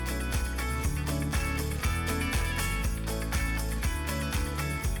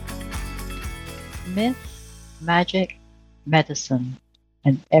myth, magic, medicine,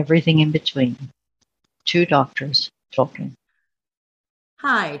 and everything in between. Two doctors talking.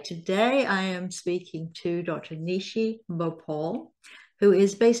 Hi, today I am speaking to Dr. Nishi Bhopal, who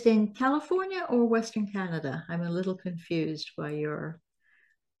is based in California or Western Canada. I'm a little confused by your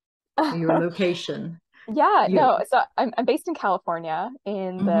location. Yeah, You, no. So I'm based in California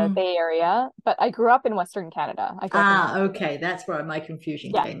in the mhm. Bay Area, but I grew up in Western Canada. I grew up in Okay, that's where my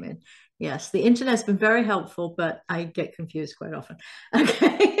confusion yeah. came in. Yes, the internet's been very helpful, but I get confused quite often.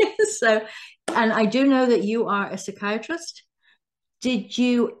 Okay, so, and I do know that you are a psychiatrist. Did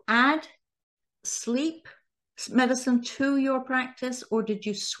you add sleep medicine to your practice, or did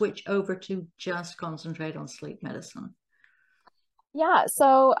you switch over to just concentrate on sleep medicine?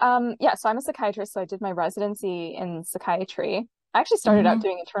 So I'm a psychiatrist, so I did my residency in psychiatry. I actually started out Mm-hmm.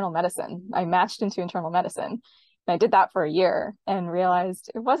 doing internal medicine. I matched into internal medicine. And I did that for a year and realized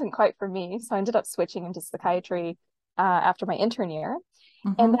it wasn't quite for me. So I ended up switching into psychiatry after my intern year.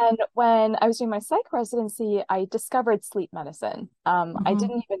 And Mm-hmm. then when I was doing my psych residency, I discovered sleep medicine. I Mm-hmm.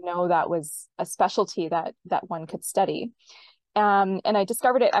 didn't even know that was a specialty that one could study. And I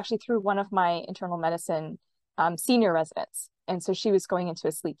discovered it actually through one of my internal medicine senior residents. And so she was going into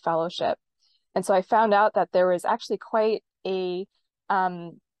a sleep fellowship. And so I found out that there was actually quite a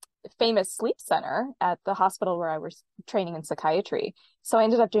um, famous sleep center at the hospital where I was training in psychiatry. So I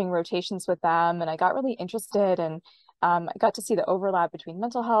ended up doing rotations with them and I got really interested and I got to see the overlap between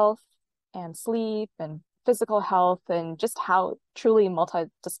mental health and sleep and physical health and just how truly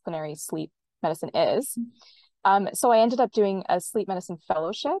multidisciplinary sleep medicine is. So I ended up doing a sleep medicine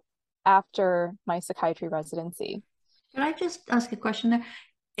fellowship after my psychiatry residency. Can I just ask a question there?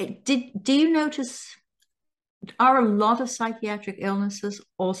 Do you notice, are a lot of psychiatric illnesses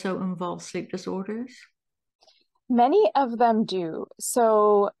also involve sleep disorders? Many of them do.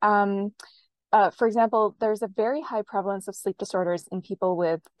 For example, there's a very high prevalence of sleep disorders in people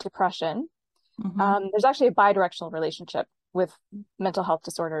with depression. Mm-hmm. There's actually a bidirectional relationship with mental health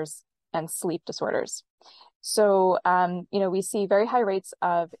disorders and sleep disorders. We see very high rates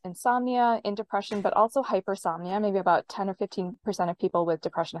of insomnia in depression, but also hypersomnia. Maybe about 10 or 15% of people with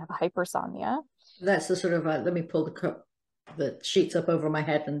depression have hypersomnia. That's the sort of let me pull the sheets up over my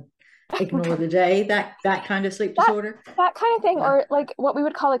head and ignore the day. That kind of sleep That disorder. that kind of thing, Yeah. or like what we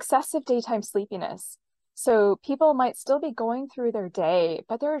would call excessive daytime sleepiness. So people might still be going through their day,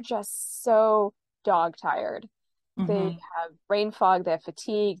 but they're just so dog tired. They Mm-hmm. have brain fog, they have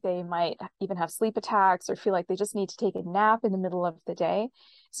fatigue, they might even have sleep attacks or feel like they just need to take a nap in the middle of the day.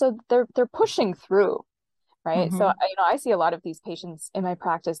 So they're pushing through, right? So Mm-hmm. I see a lot of these patients in my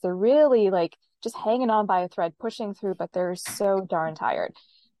practice. They're really like just hanging on by a thread, pushing through, but they're so darn tired.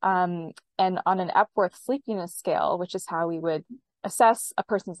 And on an Epworth sleepiness scale, which is how we would assess a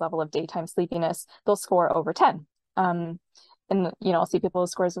person's level of daytime sleepiness, they'll score over 10. And I'll see people with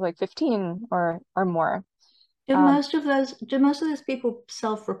scores of like 15 or more. Um, Do most of those people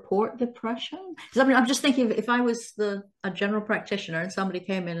self-report depression? Because I mean, I'm just thinking if I was a general practitioner and somebody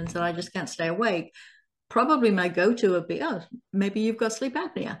came in and said, I just can't stay awake, probably my go-to would be, oh, maybe you've got sleep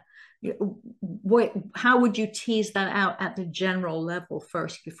apnea. How would you tease that out at the general level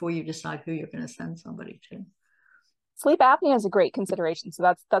first before you decide who you're going to send somebody to? Sleep apnea is a great consideration.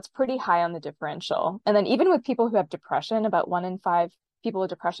 So that's pretty high on the differential. And then even with people who have depression, about 1 in 5 people with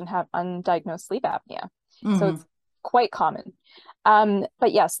depression have undiagnosed sleep apnea. So Mm-hmm. it's quite common.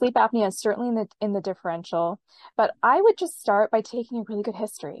 But yeah, sleep apnea is certainly in the differential. But I would just start by taking a really good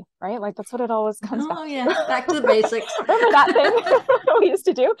history, right? Like that's what it always comes back Oh, to. yeah, back to the basics. Remember that thing we used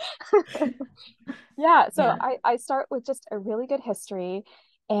to do? Yeah, so Yeah. I start with just a really good history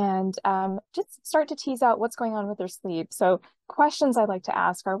and just start to tease out what's going on with their sleep. So questions I like to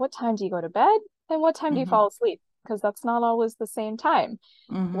ask are what time do you go to bed and what time do you Mm-hmm. fall asleep? Because that's not always the same time.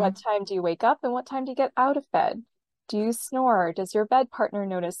 What Mm-hmm. time do you wake up and what time do you get out of bed? Do you snore? Does your bed partner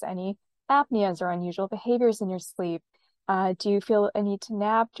notice any apneas or unusual behaviors in your sleep? Do you feel a need to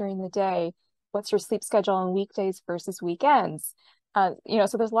nap during the day? What's your sleep schedule on weekdays versus weekends? So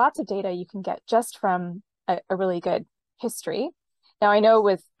there's lots of data you can get just from a really good history. Now, I know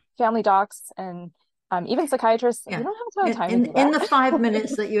with family docs and even psychiatrists, we Yeah. don't have a ton of In, time to in do in that. the 5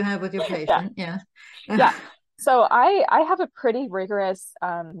 minutes that you have with your Yeah, patient, yeah. yeah. So I have a pretty rigorous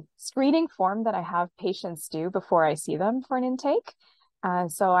screening form that I have patients do before I see them for an intake.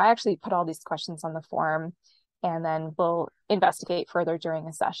 So I actually put all these questions on the form, and then we'll investigate further during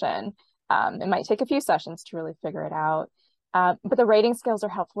a session. It might take a few sessions to really figure it out. But the rating scales are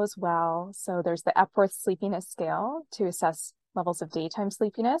helpful as well. So there's the Epworth Sleepiness Scale to assess levels of daytime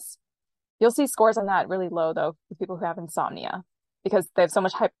sleepiness. You'll see scores on that really low, though, with people who have insomnia. because they have so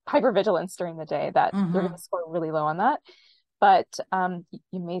much hypervigilance during the day that they're going to score really low on that. But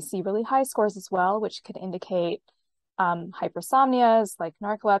you may see really high scores as well, which could indicate hypersomnias like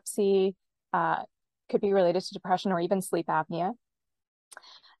narcolepsy, could be related to depression or even sleep apnea.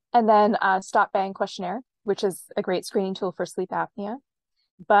 And then stop bang questionnaire, which is a great screening tool for sleep apnea,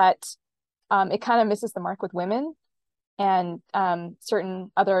 but it kind of misses the mark with women and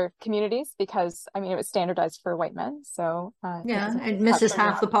certain other communities, because I mean it was standardized for white men, so yeah, it misses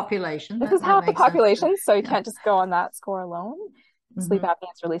half the population. This is half the population, so you can't just go on that score alone. Sleep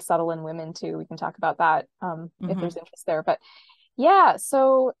apnea is really subtle in women too. We can talk about that if there's interest there. But yeah,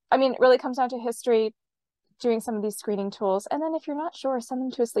 so I mean, it really comes down to history, doing some of these screening tools, and then if you're not sure, send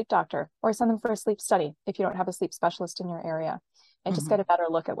them to a sleep doctor or send them for a sleep study if you don't have a sleep specialist in your area, and just get a better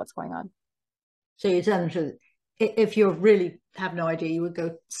look at what's going on. So you send them to, if you really have no idea, you would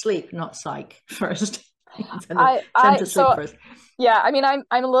go sleep, not psych first. send to sleep first. Yeah, I mean, I'm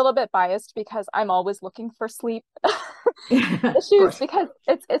a little bit biased because I'm always looking for sleep issues, because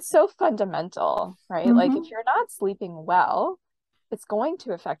it's so fundamental, right? Like if you're not sleeping well, it's going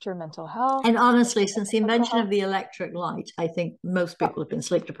to affect your mental health. And honestly, since the invention of the electric light, I think most people have been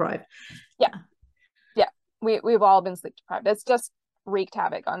sleep deprived. Yeah. We've all been sleep deprived. It's just wreaked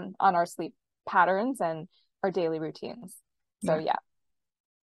havoc on our sleep patterns and our daily routines. So yeah.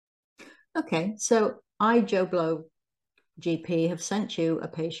 Okay, so I, Joe Blow, GP, have sent you a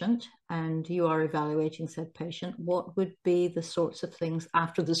patient and you are evaluating said patient. What would be the sorts of things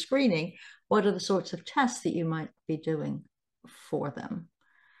after the screening? What are the sorts of tests that you might be doing for them?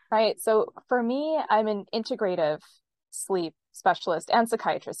 Right. So for me, I'm an integrative sleep specialist and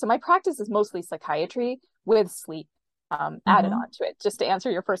psychiatrist. So my practice is mostly psychiatry with sleep added on to it, just to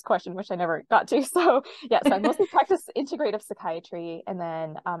answer your first question, which I never got to. So yes, I mostly practice integrative psychiatry. And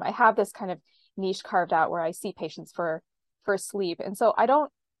then I have this kind of niche carved out where I see patients for sleep. And so I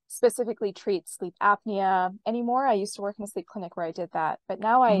don't specifically treat sleep apnea anymore. I used to work in a sleep clinic where I did that, but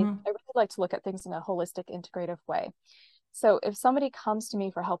now I really like to look at things in a holistic, integrative way. So if somebody comes to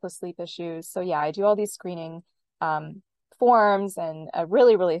me for help with sleep issues, so yeah, I do all these screening forms and a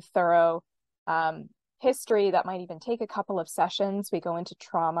really, really thorough history that might even take a couple of sessions. We go into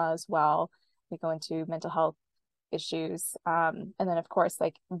trauma as well. We go into mental health issues. And then of course,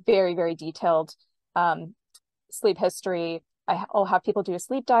 like very, very detailed sleep history. I'll have people do a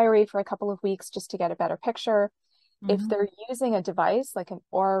sleep diary for a couple of weeks just to get a better picture. If they're using a device like an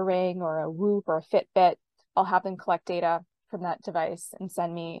Oura Ring or a Whoop or a Fitbit, I'll have them collect data from that device and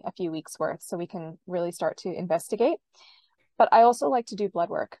send me a few weeks worth so we can really start to investigate. But I also like to do blood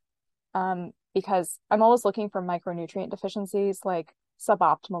work because I'm always looking for micronutrient deficiencies like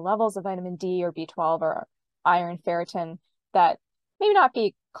suboptimal levels of vitamin D or B12 or iron, ferritin that maybe not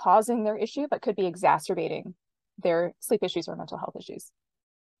be causing their issue, but could be exacerbating their sleep issues or mental health issues.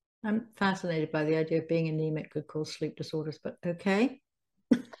 I'm fascinated by the idea of being anemic could cause sleep disorders, but okay.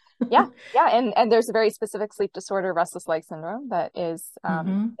 Yeah. And there's a very specific sleep disorder, restless leg syndrome, that is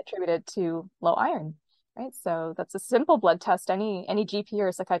attributed to low iron, right? So that's a simple blood test any GP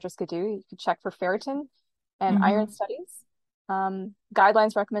or psychiatrist could do. You could check for ferritin and iron studies.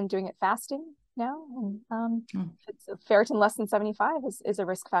 Guidelines recommend doing it fasting now. And if it's ferritin less than 75 is a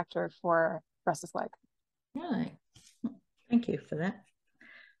risk factor for restless leg. Right. Thank you for that.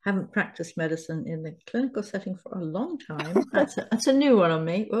 Haven't practiced medicine in the clinical setting for a long time. That's a new one on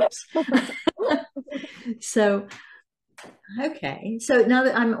me. Whoops. So, okay. So now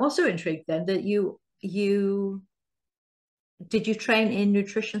that I'm also intrigued then that you did you train in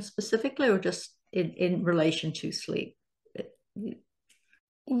nutrition specifically or just in relation to sleep?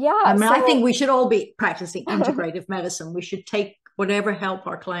 Yeah. I mean, I think we should all be practicing integrative medicine. We should take whatever help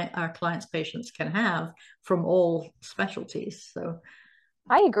our clients' patients can have from all specialties. So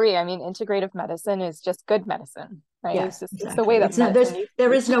I agree. I mean, integrative medicine is just good medicine, right? Yeah, it's just exactly. it's the way that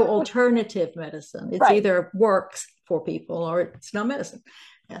there is no alternative medicine. It's either works for people or it's not medicine.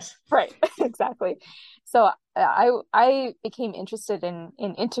 Yes. Right. Exactly. So I became interested in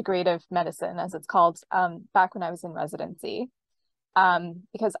integrative medicine, as it's called, back when I was in residency,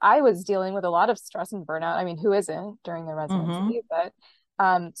 because I was dealing with a lot of stress and burnout. I mean, who isn't during the residency?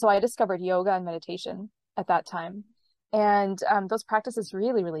 But so I discovered yoga and meditation at that time. And those practices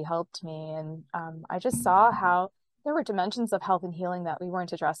really, really helped me. And I just saw how there were dimensions of health and healing that we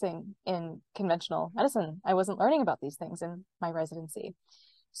weren't addressing in conventional medicine. I wasn't learning about these things in my residency.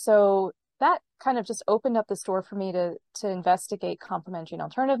 So that kind of just opened up this door for me to investigate complementary and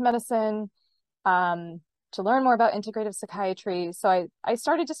alternative medicine, to learn more about integrative psychiatry. So I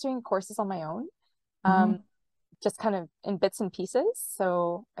started just doing courses on my own, just kind of in bits and pieces.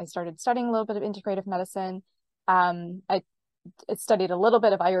 So I started studying a little bit of integrative medicine. I studied a little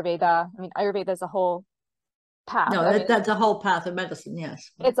bit of Ayurveda. I mean, Ayurveda is a whole path. No, I mean, that's a whole path of medicine,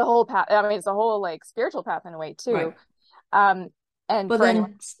 yes. it's a whole path. I mean, it's a whole like spiritual path in a way too. Right. And But for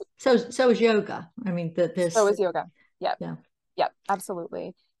anyone, then so is yoga. I mean, that so there's is yoga. Yep. yeah. Yep.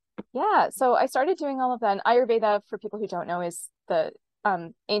 Absolutely. Yeah. So I started doing all of that. And Ayurveda, for people who don't know, is the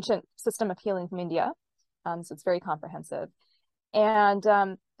ancient system of healing from India. So it's very comprehensive. And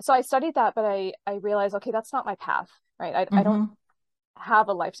so I studied that, but I realized, okay, that's not my path, right? I don't have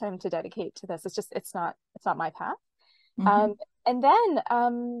a lifetime to dedicate to this. It's not my path. And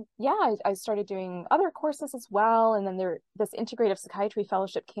then yeah, I started doing other courses as well. And then this integrative psychiatry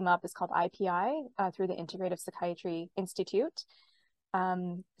fellowship came up. It's called IPI through the Integrative Psychiatry Institute.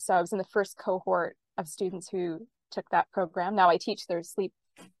 So I was in the first cohort of students who took that program. Now I teach their sleep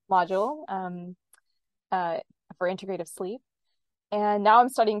module for integrative sleep. And now I'm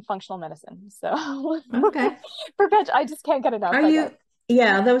studying functional medicine. So Okay. I just can't get enough. Are you,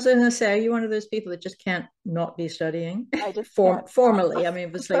 yeah, that was going to say, are you one of those people that just can't not be studying? I just can't. Formally. I mean,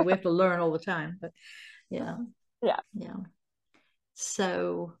 obviously we have to learn all the time, but yeah. Yeah. Yeah.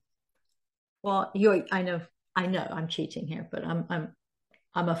 So, well, I know I'm cheating here, but I'm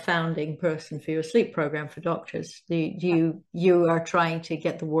a founding person for your sleep program for doctors. You are trying to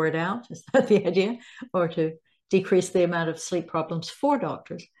get the word out? Is that the idea? Or to decrease the amount of sleep problems for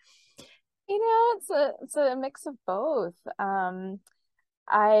doctors? You know, it's a mix of both.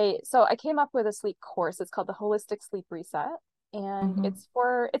 I came up with a sleep course. It's called the Holistic Sleep Reset, and it's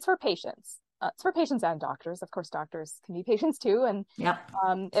for patients. It's for patients and doctors. Of course, doctors can be patients too, and yeah,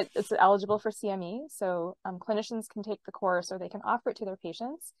 it's eligible for CME. So clinicians can take the course, or they can offer it to their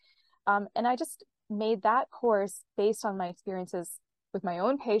patients. And I just made that course based on my experiences with my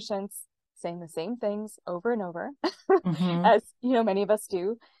own patients, saying the same things over and over, as you know, many of us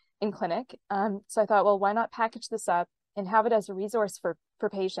do in clinic. So I thought, well, why not package this up and have it as a resource for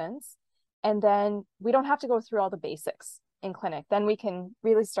patients? And then we don't have to go through all the basics in clinic. Then we can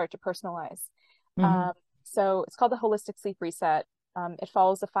really start to personalize. So it's called the Holistic Sleep Reset. It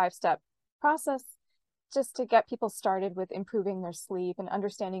follows a 5-step process just to get people started with improving their sleep and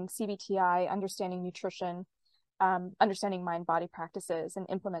understanding CBTI, understanding nutrition, understanding mind-body practices, and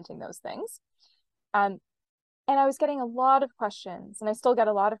implementing those things. And I was getting a lot of questions, and I still get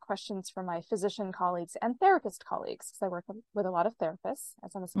a lot of questions from my physician colleagues and therapist colleagues, because I work with a lot of therapists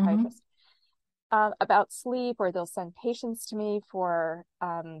as I'm a psychiatrist, about sleep, or they'll send patients to me for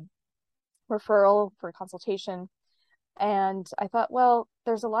referral for consultation. And I thought, well,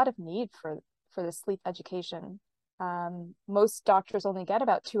 there's a lot of need for this sleep education. Most doctors only get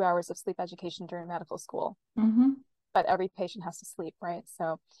about 2 hours of sleep education during medical school, but every patient has to sleep, right?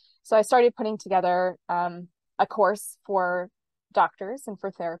 So I started putting together a course for doctors and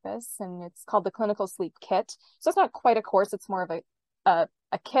for therapists, and it's called the Clinical Sleep Kit. So it's not quite a course, it's more of a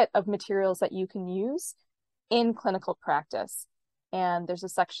kit of materials that you can use in clinical practice. And there's a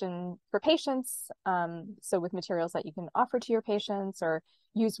section for patients, so with materials that you can offer to your patients or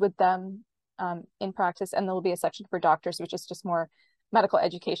use with them in practice. And there'll be a section for doctors, which is just more medical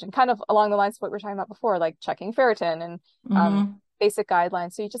education, kind of along the lines of what we were talking about before, like checking ferritin and basic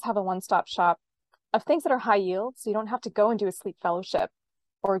guidelines. So you just have a one-stop shop of things that are high yield. So you don't have to go and do a sleep fellowship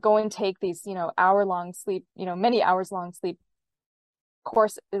or go and take these, hour-long sleep, many hours long sleep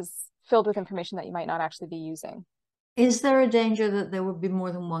course is filled with information that you might not actually be using. Is there a danger that there would be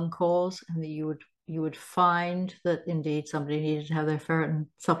more than one cause, and that you would find that indeed somebody needed to have their ferritin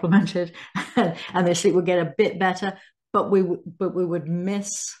supplemented and their sleep would get a bit better, but we would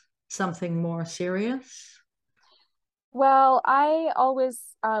miss something more serious? Well, I always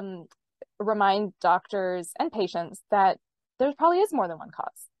remind doctors and patients that there probably is more than one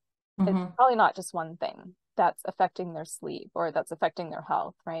cause. It's probably not just one thing that's affecting their sleep or that's affecting their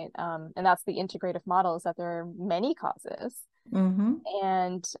health, right? And that's the integrative model, is that there are many causes.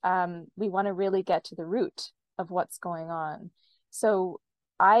 And we want to really get to the root of what's going on. So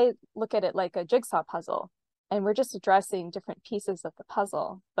I look at it like a jigsaw puzzle, and we're just addressing different pieces of the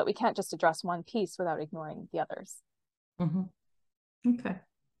puzzle, but we can't just address one piece without ignoring the others. Okay.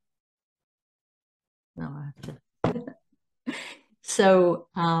 No, I have to. So,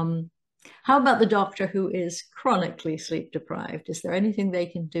 how about the doctor who is chronically sleep deprived? Is there anything they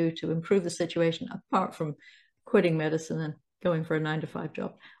can do to improve the situation apart from quitting medicine and going for a 9-to-5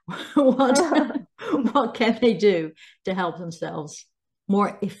 job? What can they do to help themselves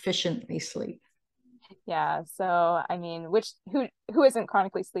more efficiently sleep? Yeah. So, I mean, who isn't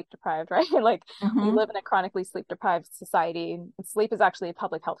chronically sleep deprived, right? Like we live in a chronically sleep deprived society. Sleep is actually a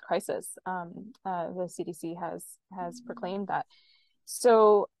public health crisis. The CDC has proclaimed that.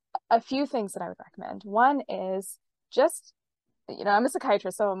 So a few things that I would recommend. One is just I'm a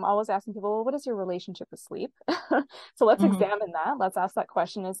psychiatrist, so I'm always asking people, well, what is your relationship with sleep? So let's examine that. Let's ask that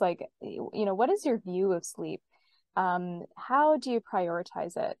question is like, what is your view of sleep? How do you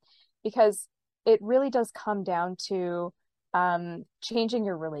prioritize it? Because it really does come down to changing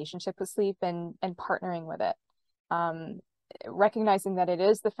your relationship with sleep and partnering with it. Recognizing that it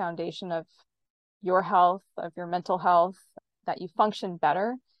is the foundation of your health, of your mental health, that you function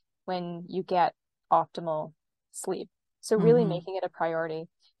better when you get optimal sleep. So really making it a priority,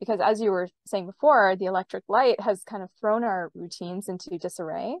 because as you were saying before, the electric light has kind of thrown our routines into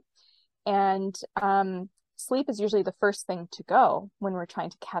disarray. And sleep is usually the first thing to go when we're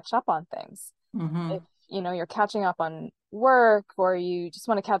trying to catch up on things. If you're catching up on work, or you just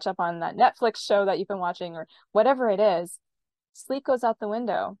want to catch up on that Netflix show that you've been watching, or whatever it is, sleep goes out the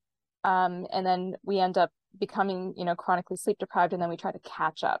window. And then we end up becoming, chronically sleep deprived, and then we try to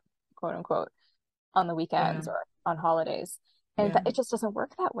catch up, quote unquote, on the weekends or on holidays. And it just doesn't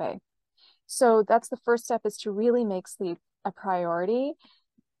work that way. So that's the first step, is to really make sleep a priority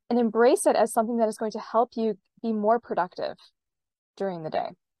and embrace it as something that is going to help you be more productive during the day.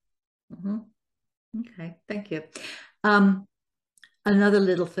 Okay, thank you. Another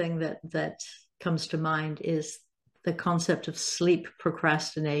little thing that comes to mind is the concept of sleep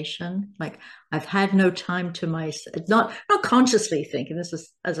procrastination. Like, I've had no time to myself, not consciously thinking this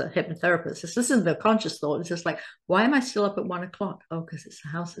is, as a hypnotherapist, this isn't the conscious thought. It's just like, why am I still up at 1 o'clock? Oh, because the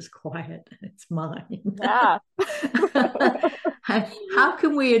house is quiet and it's mine. Yeah. How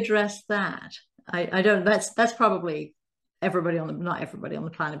can we address that? I don't, that's probably everybody on the, not everybody on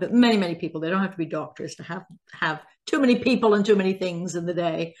the planet, but many people. They don't have to be doctors to have too many people and too many things in the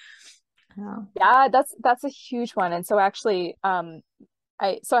day. Yeah, that's a huge one. And so actually, I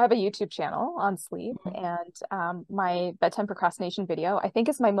have a YouTube channel on sleep, and my bedtime procrastination video, I think,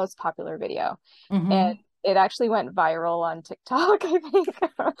 is my most popular video. And it actually went viral on TikTok, I think.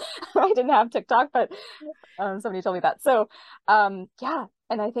 I didn't have TikTok, but somebody told me that. So yeah,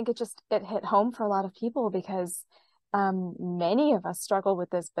 and I think it hit home for a lot of people, because many of us struggle with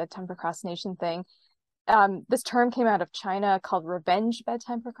this bedtime procrastination thing. This term came out of China called revenge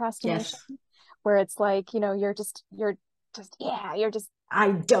bedtime procrastination, where it's like, you're just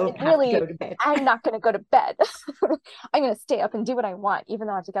I don't have to go to bed. I'm not going to go to bed. I'm going to stay up and do what I want, even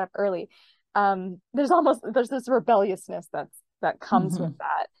though I have to get up early. There's this rebelliousness that comes with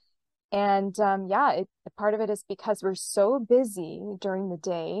that. And part of it is because we're so busy during the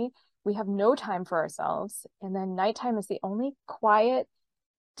day, we have no time for ourselves. And then nighttime is the only quiet,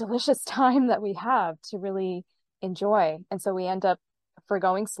 delicious time that we have to really enjoy. And so we end up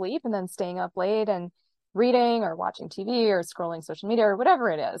forgoing sleep and then staying up late and reading or watching TV or scrolling social media or whatever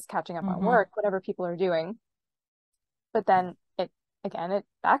it is, catching up on work, whatever people are doing. But then it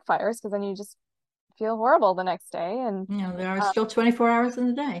backfires, because then you just feel horrible the next day. And there are still 24 hours in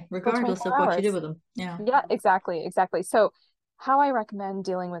the day, regardless of what you do with them. Yeah, exactly. So how I recommend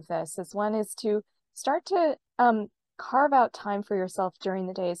dealing with this is, one is to start to carve out time for yourself during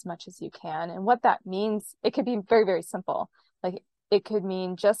the day as much as you can. And what that means, it could be very, very simple. Like, it could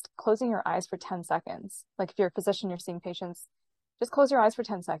mean just closing your eyes for 10 seconds. Like, if you're a physician, you're seeing patients, just close your eyes for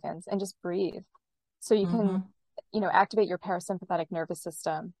 10 seconds and just breathe. So you can, activate your parasympathetic nervous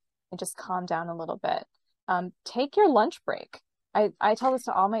system and just calm down a little bit. Take your lunch break. I tell this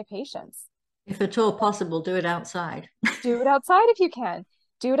to all my patients. If at all possible, do it outside. Do it outside if you can.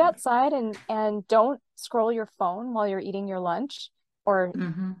 Do it outside, and don't scroll your phone while you're eating your lunch, or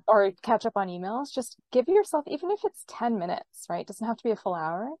catch up on emails. Just give yourself, even if it's 10 minutes, right? It doesn't have to be a full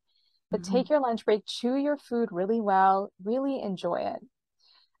hour, but take your lunch break, chew your food really well, really enjoy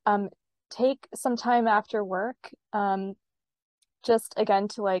it. Take some time after work, just again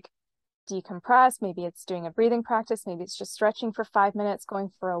to like decompress. Maybe it's doing a breathing practice. Maybe it's just stretching for 5 minutes, going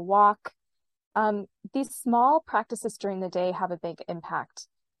for a walk. These small practices during the day have a big impact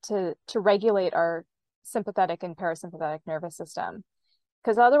to regulate our sympathetic and parasympathetic nervous system.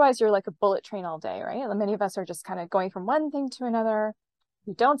 Because otherwise you're like a bullet train all day, right? Many of us are just kind of going from one thing to another.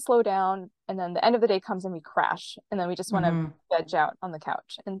 We don't slow down, and then the end of the day comes and we crash, and then we just want to veg out on the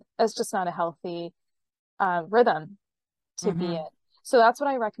couch. And that's just not a healthy rhythm to be in. So that's what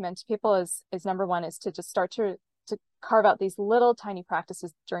I recommend to people is number one, is to just start to carve out these little tiny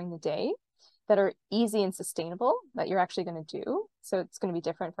practices during the day that are easy and sustainable, that you're actually going to do. So it's going to be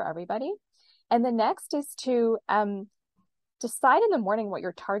different for everybody. And the next is to decide in the morning what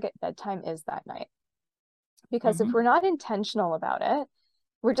your target bedtime is that night. Because if we're not intentional about it,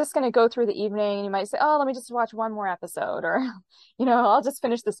 we're just going to go through the evening. You might say, oh, let me just watch one more episode, or, I'll just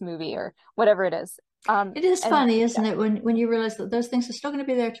finish this movie, or whatever it is. It is funny, isn't it? When you realize that those things are still going to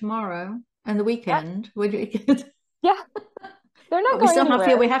be there tomorrow and the weekend. Yeah. they're not But we going somehow feel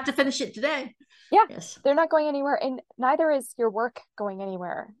anywhere. we have to finish it today. Yeah, Yes. they're not going anywhere, and neither is your work going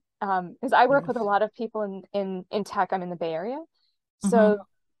anywhere. Because I work with a Yes. lot of people in tech. I'm in the Bay Area, so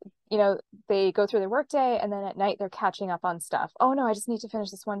Mm-hmm. they go through their workday, and then at night they're catching up on stuff. Oh no, I just need to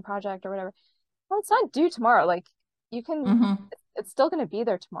finish this one project or whatever. Well, it's not due tomorrow. Like you can, Mm-hmm. it's still going to be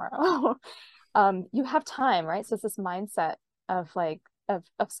there tomorrow. You have time, right? So it's this mindset of like of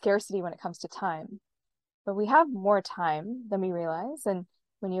scarcity when it comes to time. But we have more time than we realize. And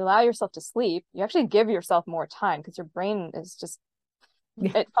when you allow yourself to sleep, you actually give yourself more time because your brain is just,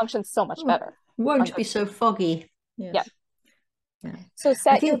 Yeah. it functions so much better on Won't be good so sleep. foggy. Yeah. Yes. Yeah. So I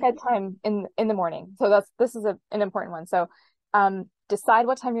set your think. bedtime in the morning. So this is an important one. So decide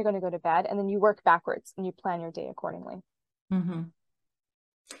what time you're going to go to bed, and then you work backwards and you plan your day accordingly. Mm-hmm.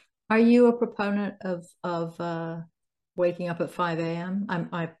 Are you a proponent of waking up at 5 a.m.?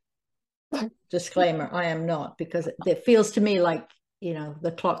 I disclaimer, I am not, because it feels to me like,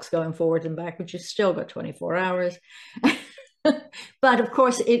 the clock's going forward and backwards. You've still got 24 hours. But of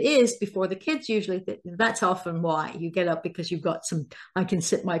course, it is before the kids usually. That's often why you get up, because you've got I can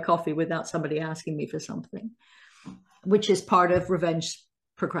sip my coffee without somebody asking me for something, which is part of revenge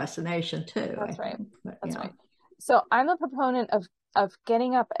procrastination too, I That's right. think. But That's yeah. right. So I'm a proponent of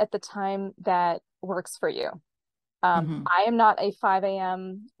getting up at the time that works for you. Mm-hmm. I am not a 5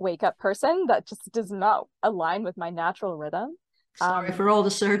 a.m. wake up person. That just does not align with my natural rhythm. Sorry for all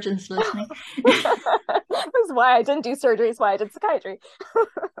the surgeons listening. This is why I didn't do surgery. It's why I did psychiatry.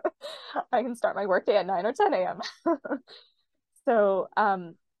 I can start my workday at 9 or 10 a.m. So,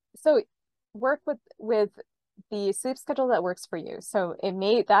 so work with the sleep schedule that works for you. So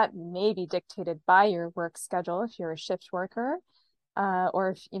that may be dictated by your work schedule if you're a shift worker,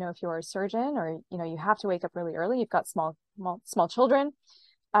 or if you're a surgeon, or you have to wake up really early. You've got small children.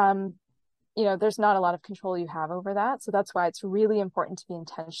 There's not a lot of control you have over that. So that's why it's really important to be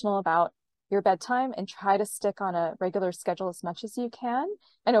intentional about your bedtime and try to stick on a regular schedule as much as you can.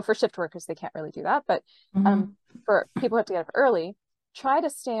 I know for shift workers, they can't really do that, but Mm-hmm. for people who have to get up early, try to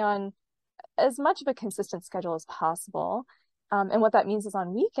stay on as much of a consistent schedule as possible. And what that means is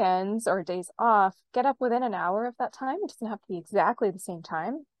on weekends or days off, get up within an hour of that time. It doesn't have to be exactly the same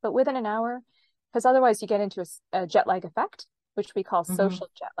time, but within an hour, because otherwise you get into a jet lag effect, which we call Mm-hmm. social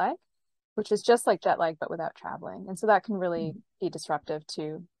jet lag, which is just like jet lag, but without traveling. And so that can really be disruptive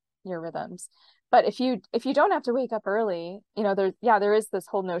to your rhythms. But if you don't have to wake up early, there is this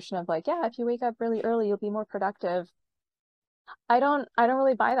whole notion of like, yeah, if you wake up really early, you'll be more productive. I don't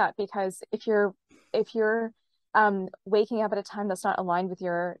really buy that, because if you're waking up at a time that's not aligned with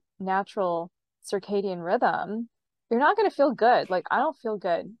your natural circadian rhythm, you're not going to feel good. Like I don't feel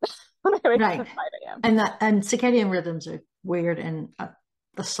good when I wake up Right. at 5 a.m. And circadian rhythms are weird and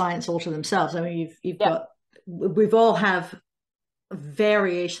the science all to themselves. I mean, Yep. we've all have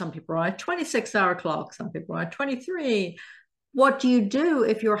variation. Some people are on a 26-hour clock, some people are on 23. What do you do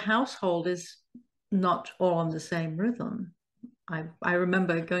if your household is not all on the same rhythm? I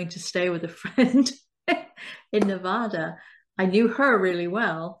remember going to stay with a friend in Nevada. I knew her really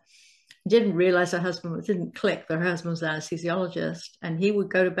well. Didn't realize her husband didn't click. Her husband was an anesthesiologist, and he would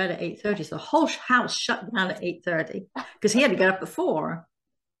go to bed at 8:30. So the whole house shut down at 8:30 because he had to get up at 4.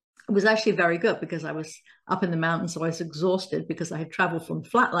 It was actually very good because I was up in the mountains, so I was exhausted because I had traveled from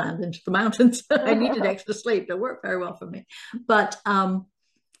flatland into the mountains. I needed extra sleep. It worked very well for me. But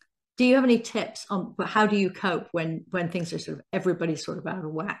do you have any tips on how do you cope when things are sort of everybody's sort of out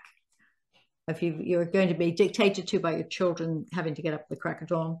of whack? If you're going to be dictated to by your children having to get up at the crack of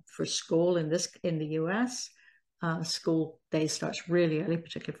dawn for school in the US, school day starts really early,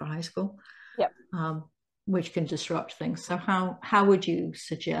 particularly for high school, Yep. which can disrupt things. So how would you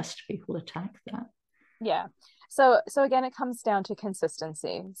suggest people attack that? Yeah. So again, it comes down to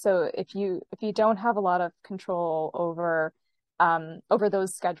consistency. So if you don't have a lot of control over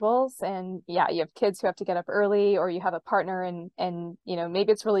those schedules, and yeah, you have kids who have to get up early, or you have a partner and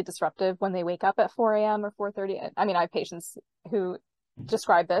maybe it's really disruptive when they wake up at 4 a.m. or 4:30. I mean, I have patients who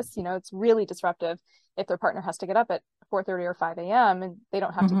describe this, it's really disruptive if their partner has to get up at 4:30 or 5 a.m. and they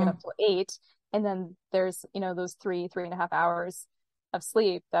don't have to get up till 8. And then there's, those 3.5 hours of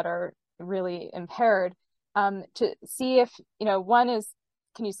sleep that are really impaired. To see if, one is,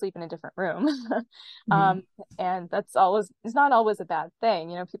 can you sleep in a different room? And that's it's not always a bad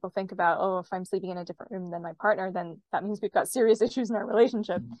thing. People think about, oh, if I'm sleeping in a different room than my partner, then that means we've got serious issues in our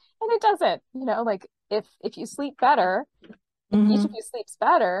relationship. And it doesn't. Like if you sleep better, if each of you sleeps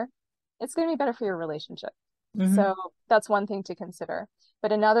better, it's going to be better for your relationship. So that's one thing to consider.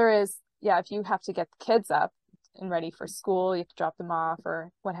 But another is, yeah, if you have to get the kids up and ready for school, you have to drop them off or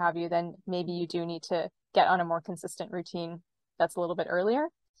what have you, then maybe you do need to get on a more consistent routine that's a little bit earlier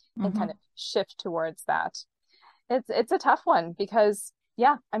and kind Mm-hmm. of shift towards that. It's a tough one because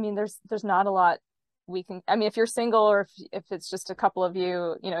yeah, I mean there's not a lot we can, I mean if you're single or if it's just a couple of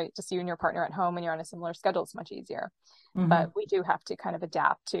you, you know, just you and your partner at home and you're on a similar schedule, it's much easier. Mm-hmm. But we do have to kind of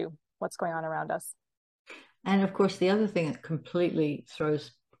adapt to what's going on around us. And of course, the other thing that completely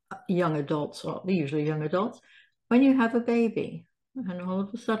throws young adults, or usually young adults, when you have a baby and all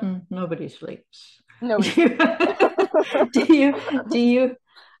of a sudden nobody sleeps. Nobody. Do you,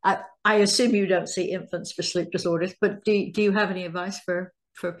 I assume you don't see infants for sleep disorders, but do you have any advice for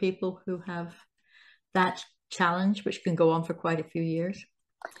people who have that challenge, which can go on for quite a few years?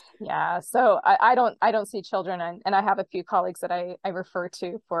 Yeah, so I don't see children, and I have a few colleagues that I refer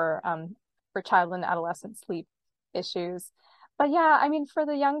to for child and adolescent sleep issues. But yeah, I mean for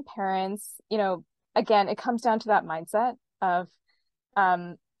the young parents, you know, again, it comes down to that mindset of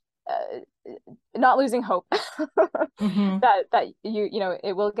um not losing hope Mm-hmm. that you know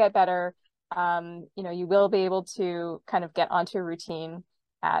it will get better. You know, you will be able to kind of get onto a routine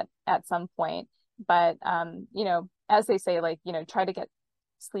at some point. But you know, as they say, like, you know, try to get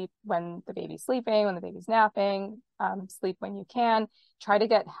sleep when the baby's sleeping, when the baby's napping, sleep when you can, try to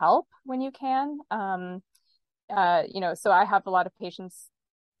get help when you can. You know, so I have a lot of patients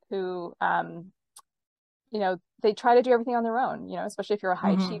who you know, they try to do everything on their own, you know, especially if you're a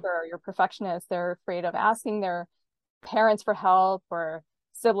high Mm-hmm. achiever or you're a perfectionist, they're afraid of asking their parents for help or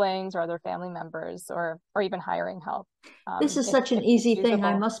siblings or other family members or even hiring help. This is such an If it's easy thing.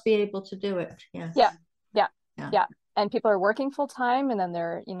 I feasible. must be able to do it. Yes. Yeah, yeah, Yeah. yeah. And people are working full time and then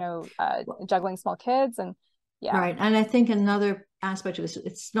they're, you know, juggling small kids and yeah, Right. And I think another aspect of this,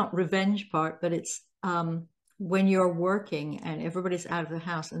 it's not revenge part, but it's when you're working and everybody's out of the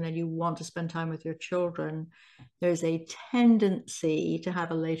house and then you want to spend time with your children, there's a tendency to have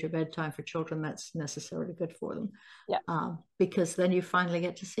a later bedtime for children that's necessarily good for them, yeah, because then you finally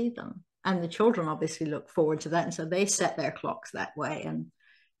get to see them. And the children obviously look forward to that. And so they set their clocks that way.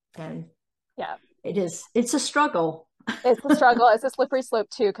 And yeah. it's a struggle. It's a struggle. It's a slippery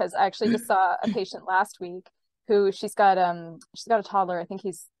slope too, because I actually just saw a patient last week who she's got a toddler. I think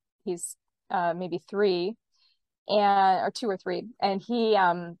he's maybe three and or two or three. And he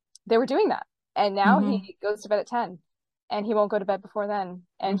they were doing that. And now Mm-hmm. he goes to bed at 10 and he won't go to bed before then.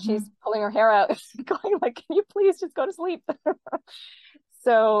 And she's Mm-hmm. pulling her hair out, going like, can you please just go to sleep?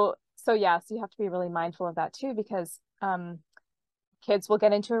 So yeah, so you have to be really mindful of that too, because kids will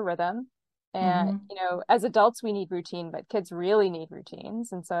get into a rhythm. And, Mm-hmm. you know, as adults, we need routine, but kids really need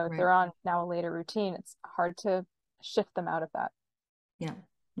routines. And so if Right. they're on now a later routine, it's hard to shift them out of that. Yeah,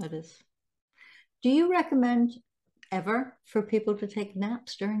 that is. Do you recommend ever for people to take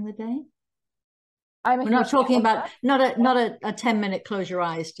naps during the day? I'm a We're not huge fan talking of about that. not a 10-minute close your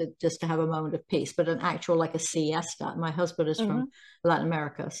eyes to just to have a moment of peace, but an actual like a siesta. My husband is from Hmm. Latin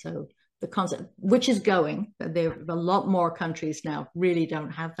America, so the concept, which is going, there a lot more countries now really don't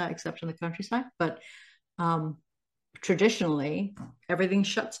have that except in the countryside, but um, traditionally everything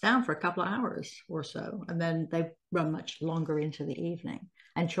shuts down for a couple of hours or so, and then they run much longer into the evening.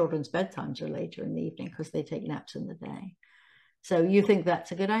 And children's bedtimes are later in the evening because they take naps in the day. So you think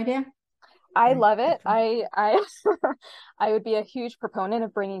that's a good idea? I Right. love it. I I would be a huge proponent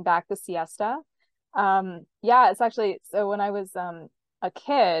of bringing back the siesta. Yeah, it's actually so when I was a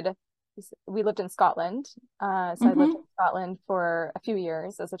kid, we lived in Scotland. So I lived in Mm-hmm. Scotland for a few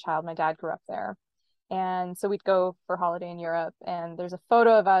years as a child. My dad grew up there. And so we'd go for holiday in Europe, and there's a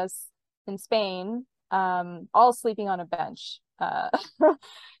photo of us in Spain, all sleeping on a bench,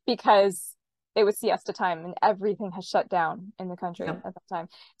 because it was siesta time and everything has shut down in the country Yep. at that time.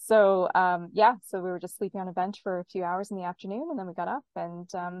 So yeah, so we were just sleeping on a bench for a few hours in the afternoon, and then we got up and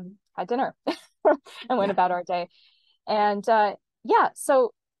had dinner and went Yeah. about our day. And yeah,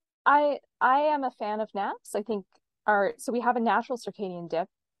 so I am a fan of naps. I think our so we have a natural circadian dip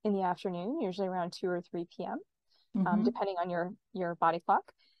in the afternoon, usually around 2 or 3 p.m., Mm-hmm. depending on your body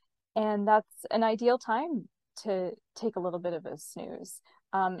clock. And that's an ideal time to take a little bit of a snooze.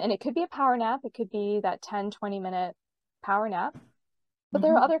 And it could be a power nap. It could be that 10-20 minute power nap. But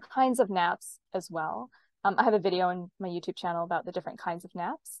there are Mm-hmm. other kinds of naps as well. I have a video on my YouTube channel about the different kinds of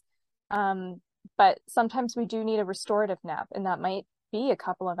naps. Um, but sometimes we do need a restorative nap, and that might be a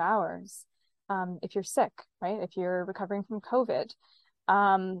couple of hours. If you're sick, right? If you're recovering from COVID,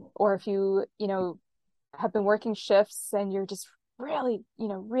 or if you know, have been working shifts and you're just really, you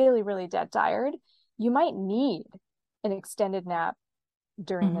know, really dead tired, you might need an extended nap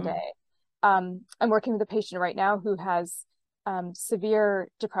during the Mm-hmm. day. I'm working with a patient right now who has severe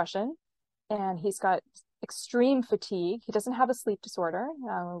depression and he's got extreme fatigue. He doesn't have a sleep disorder.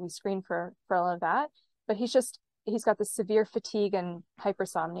 We screen for all of that, but he's just he's got this severe fatigue and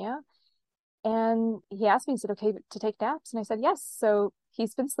hypersomnia. And he asked me, he said, okay, to take naps? And I said, yes. So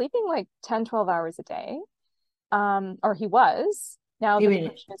he's been sleeping like 10, 12 hours a day. Or he was. Now the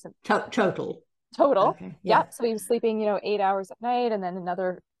depression isn't total. Okay. Yeah. So he was sleeping, 8 hours at night and then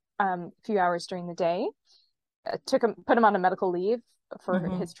another few hours during the day. Put him on a medical leave for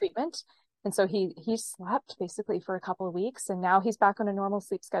his treatment. And so he slept basically for a couple of weeks, and now he's back on a normal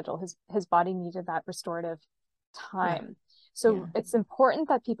sleep schedule. His body needed that restorative time. So it's important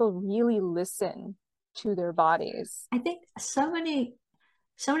that people really listen to their bodies. I think so many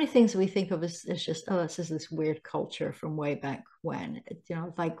things we think of as just, this is this weird culture from way back when,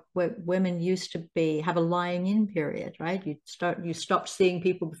 like women used to have a lying in period, right? You stopped seeing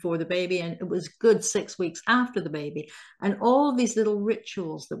people before the baby, and it was good 6 weeks after the baby, and all these little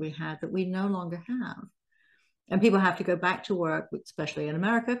rituals that we had that we no longer have. And people have to go back to work, especially in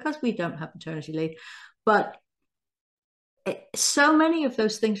America, because we don't have maternity leave. But so many of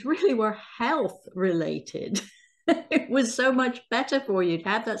those things really were health related. It was so much better for you to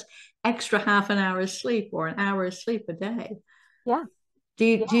have that extra half an hour's sleep or an hour's sleep a day. Yeah. Do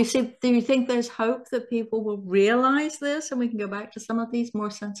you think there's hope that people will realize this and we can go back to some of these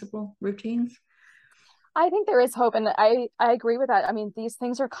more sensible routines? I think there is hope, and I agree with that. I mean, these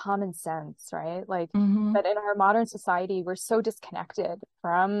things are common sense, right? Like, but in our modern society, we're so disconnected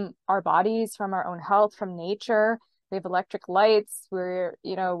from our bodies, from our own health, from nature. We have electric lights. We're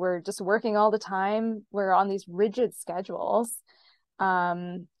just working all the time. We're on these rigid schedules.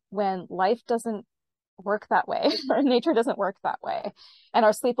 When life doesn't work that way, nature doesn't work that way. And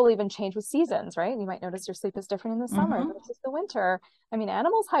our sleep will even change with seasons, right? You might notice your sleep is different in the summer versus the winter. I mean,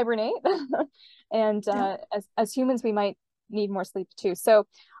 animals hibernate. And as humans, we might need more sleep too. So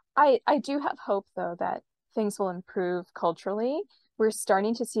I do have hope, though, that things will improve culturally. We're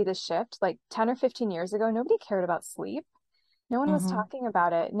starting to see the shift. Like 10 or 15 years ago, nobody cared about sleep. No one was talking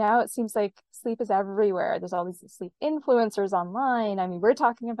about it. Now it seems like sleep is everywhere. There's all these sleep influencers online. I mean, we're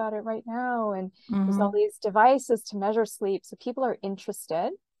talking about it right now, and there's all these devices to measure sleep. So people are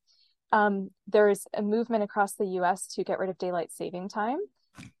interested. There's a movement across the US to get rid of daylight saving time,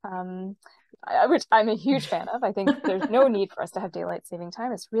 which I'm a huge fan of. I think there's no need for us to have daylight saving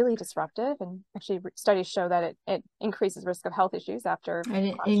time. It's really disruptive, and actually studies show that it increases risk of health issues after. And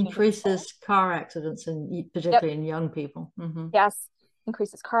it increases car accidents, and particularly in young people. Yes,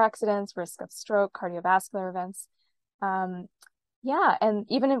 increases car accidents, risk of stroke, cardiovascular events. Yeah, and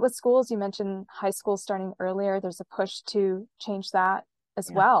even with schools, you mentioned high school starting earlier. There's a push to change that as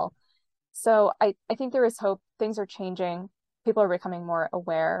well. So I think there is hope. Things are changing. People are becoming more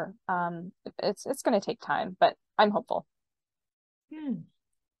aware. It's going to take time, but I'm hopeful. Good.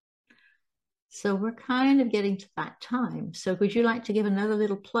 So we're kind of getting to that time. So would you like to give another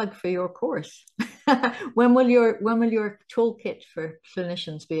little plug for your course? When will your toolkit for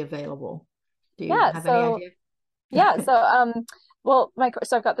clinicians be available? Do you have any idea? Yeah. So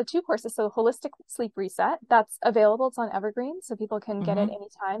so I've got the 2 courses. So Holistic Sleep Reset, that's available. It's on Evergreen, so people can get it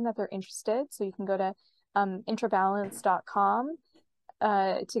anytime that they're interested. So you can go to intrabalance.com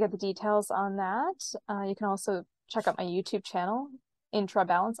to get the details on that. You can also check out my YouTube channel,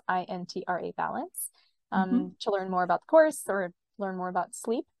 Intrabalance, INTRA Balance, to learn more about the course or learn more about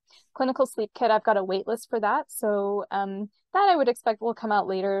sleep. Clinical Sleep Kit, I've got a wait list for that. So that I would expect will come out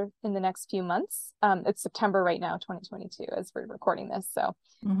later in the next few months. It's September right now, 2022, as we're recording this. So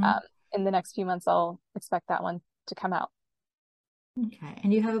in the next few months, I'll expect that one to come out. Okay.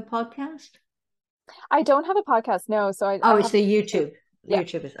 And you have a podcast? I don't have a podcast, no. So it's the YouTube.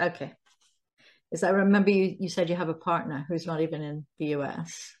 YouTube is okay. Because I remember you said you have a partner who's not even in the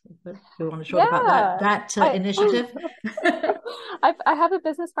US. But you want to talk about that initiative? I have a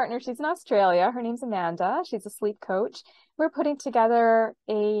business partner. She's in Australia. Her name's Amanda. She's a sleep coach. We're putting together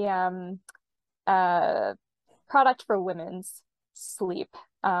a product for women's sleep.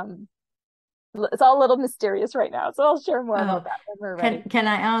 It's all a little mysterious right now, so I'll share more about that when we're ready. Can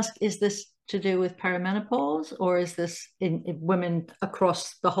I ask, is this to do with perimenopause, or is this in women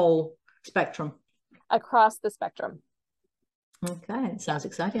across the whole spectrum? Across the spectrum. Okay, it sounds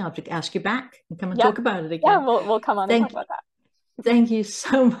exciting. I'll have to ask you back and come and talk about it again. Yeah, we'll come on and talk about that. Thank you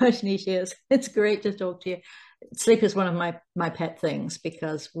so much, Nishi. It's great to talk to you. Sleep is one of my pet things,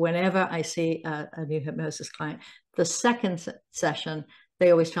 because whenever I see a new hypnosis client, the second session,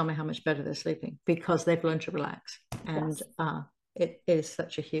 they always tell me how much better they're sleeping because they've learned to relax. And it is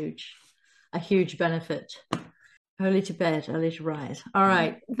such a huge benefit. Early to bed, early to rise. All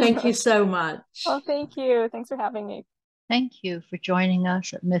right. Thank you so much. Oh, thank you. Thanks for having me. Thank you for joining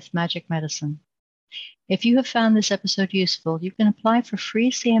us at Myth Magic Medicine. If you have found this episode useful, you can apply for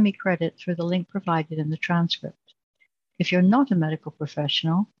free CME credit through the link provided in the transcript. If you're not a medical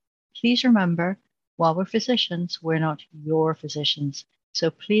professional, please remember, while we're physicians, we're not your physicians. So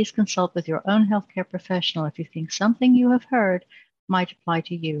please consult with your own healthcare professional if you think something you have heard might apply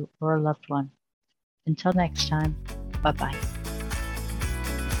to you or a loved one. Until next time, bye-bye.